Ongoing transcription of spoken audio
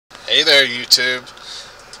Hey there, YouTube.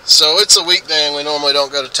 So it's a weekday and we normally don't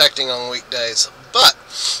go detecting on weekdays, but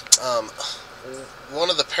one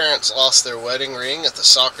of the parents lost their wedding ring at the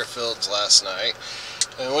soccer fields last night,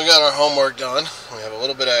 and we got our homework done. We have a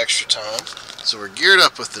little bit of extra time, so we're geared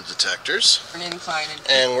up with the detectors,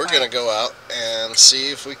 and we're going to go out and see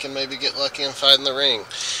if we can maybe get lucky and find the ring.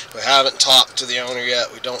 We haven't talked to the owner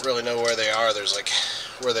yet. We don't really know where they are. There's like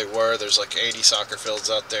where they were. There's like 80 soccer fields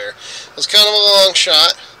out there. It was kind of a long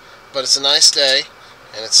shot, but it's a nice day,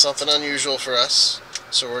 and it's something unusual for us,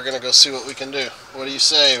 so we're going to go see what we can do. What do you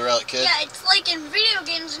say, Relic Kid? Yeah, it's like in video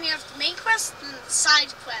games when you have the main quest and the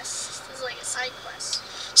side quest. It's like a side quest.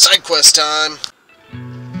 Side quest time!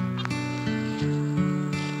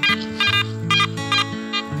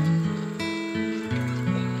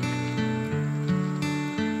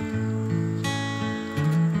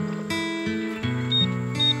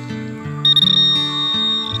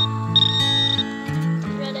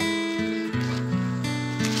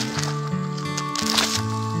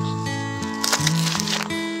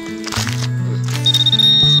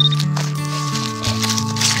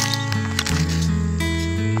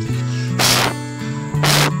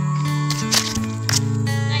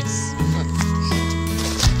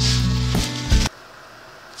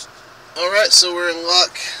 Alright, so we're in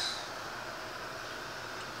luck.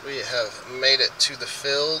 We have made it to the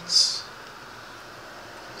fields.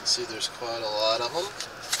 You can see there's quite a lot of them.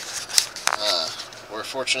 We're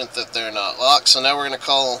fortunate that they're not locked, so now we're going to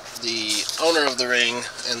call the owner of the ring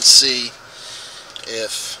and see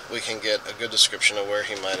if we can get a good description of where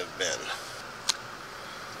he might have been.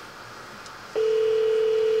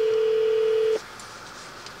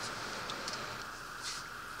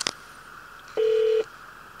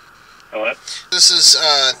 Hello? This is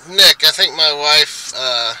Nick. I think my wife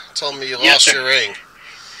told me you lost your ring.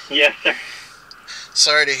 Yes, sir.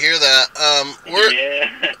 Sorry to hear that.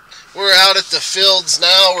 We're out at the fields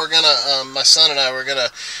now. We're gonna, my son and I, we're gonna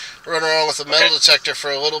run around with a metal detector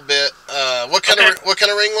for a little bit. What kind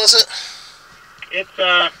of ring was it? It's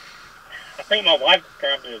I think my wife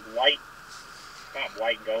described it as white, not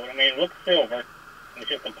white gold. I mean, it looks silver. It's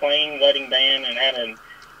just a plain wedding band, and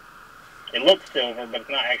it looks silver, but it's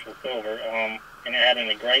not actual silver. And it had an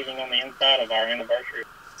engraving on the inside of our anniversary.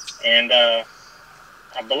 And I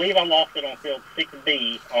believe I lost it on field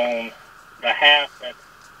 6B on the half that's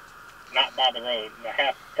not by the road, the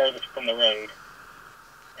half furthest from the road.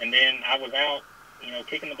 And then I was out,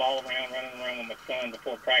 kicking the ball around, running around with my son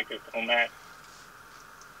before practice on that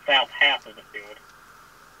south half of the field.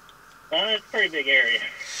 It's a pretty big area.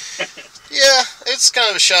 Yeah, it's kind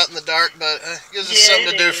of a shot in the dark, but it gives us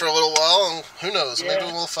something to do for a little while, and who knows, maybe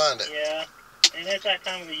we'll find it. Yeah, and it's that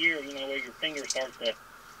time of the year, where your finger starts to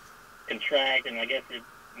contract, and I guess it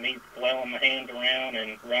needs flailing my hands around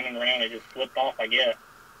and running around. It just slipped off, I guess.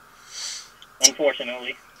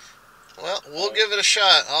 Unfortunately. Well, we'll give it a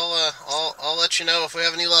shot. I'll let you know if we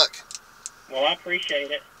have any luck. Well, I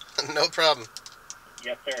appreciate it. No problem.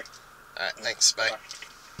 Yes, sir. All right, thanks. Bye.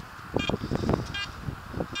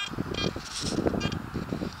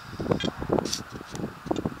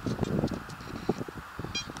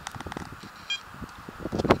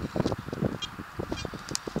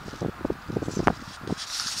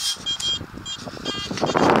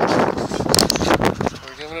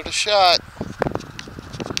 We're giving it a shot.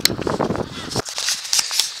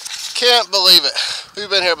 Can't believe it. We've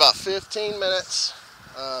been here about 15 minutes,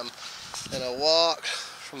 and I walked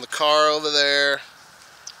from the car over there,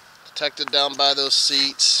 detected down by those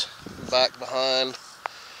seats, back behind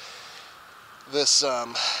this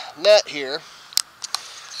net here.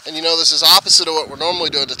 And this is opposite of what we're normally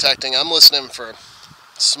doing detecting. I'm listening for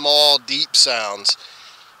small, deep sounds.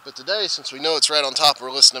 But today, since we know it's right on top, we're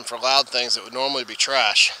listening for loud things that would normally be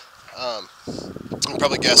trash. You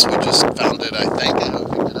probably guess we just found it, I think. I haven't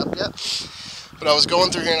picked it up yet. But I was going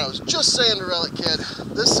through here and I was just saying to Relic Kid,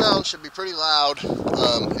 this sound should be pretty loud.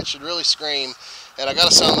 It should really scream. And I got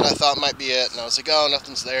a sound that I thought might be it. And I was like, oh,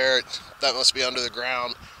 nothing's there. That must be under the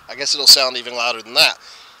ground. I guess it'll sound even louder than that.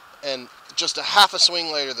 And just a half a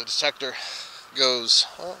swing later, the detector goes,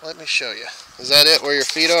 well, let me show you. Is that it, where your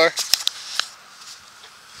feet are?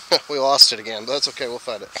 We lost it again, but that's okay, we'll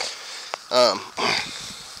find it.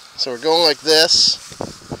 So we're going like this.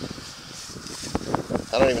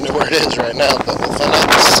 I don't even know where it is right now, but we'll find out in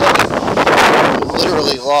a second. We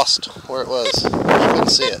literally lost where it was. You couldn't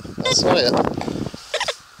see it. That's not it.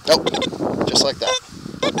 Nope. Just like that.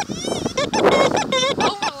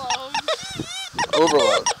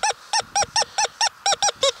 Overload.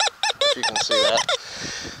 If you can see that.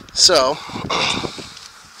 So,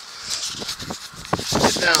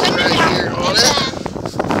 get down right here on it.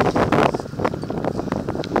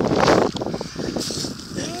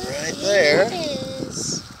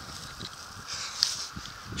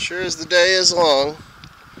 sure as the day is long.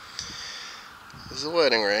 This is a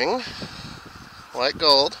wedding ring. White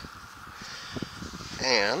gold.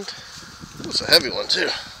 And it's a heavy one too.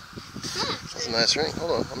 That's a nice ring.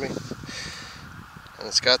 Hold on, let me. And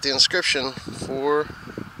it's got the inscription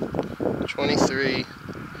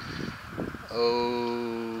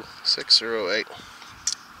 42306 or 08.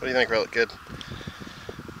 What do you think, Relic Kid?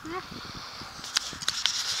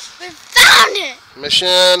 We found it!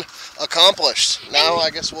 Mission accomplished. Now I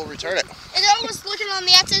guess we'll return it. And I was looking on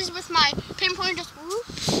the outsides with my pinpoint, just whoop,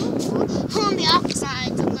 whoop, whoop, on the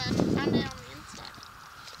outsides, and then found it on the inside.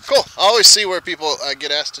 Cool. I always see where people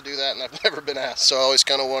get asked to do that, and I've never been asked, so I always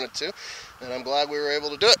kind of wanted to. And I'm glad we were able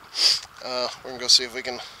to do it. We're going to go see if we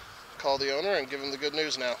can call the owner and give him the good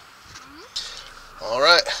news now. All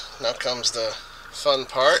right, now comes the fun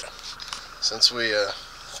part. Since we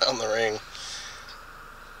found the ring,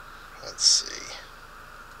 let's see.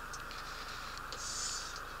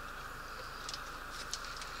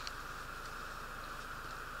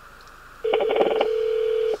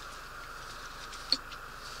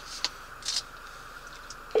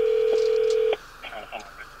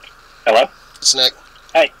 Hello? It's Nick.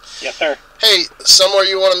 Hey, yes sir. Hey, somewhere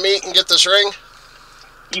you want to meet and get this ring?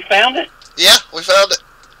 You found it? Yeah, we found it.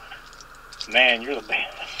 Man, you're the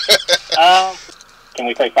best. Can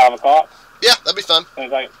we say 5 o'clock? Yeah, that'd be fun.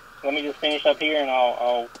 Let me just finish up here and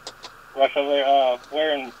I'll rush over there.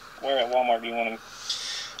 Where at Walmart do you want to?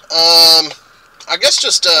 I guess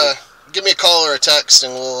just give me a call or a text,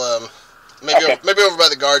 and we'll maybe over by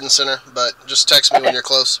the garden center. But just text me when you're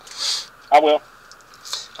close. I will.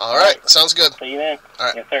 All right, sounds good. See you then. All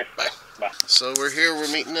right. Yes, sir. Bye. Bye. So we're here. We're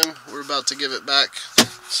meeting him. We're about to give it back.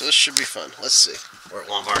 So this should be fun. Let's see. We're at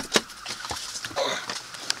Walmart.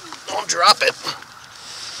 Don't drop it.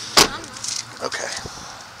 Okay. I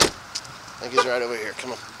think he's right over here.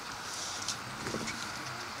 Come on.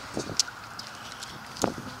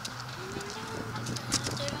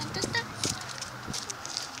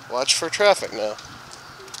 Watch for traffic now.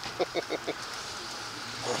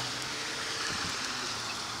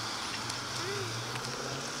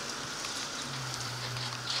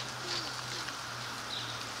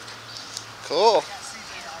 Cool.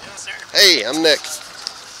 Hey, I'm Nick.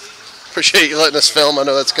 Appreciate you letting us film. I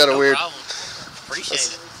know that's kind of weird. Appreciate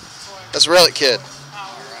it. That's Relic Kid.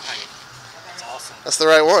 Alright. That's awesome. That's the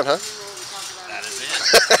right one, huh? That is it.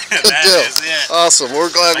 Good That deal. is it. Awesome. We're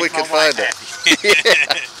glad we Make my could find wife it. happy.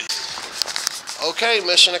 Yeah. Okay,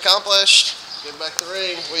 mission accomplished. Give back the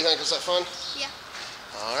ring. What do you think? Was that fun? Yeah.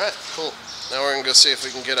 All right, cool. Now we're going to go see if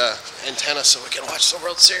we can get a antenna so we can watch the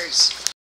World Series.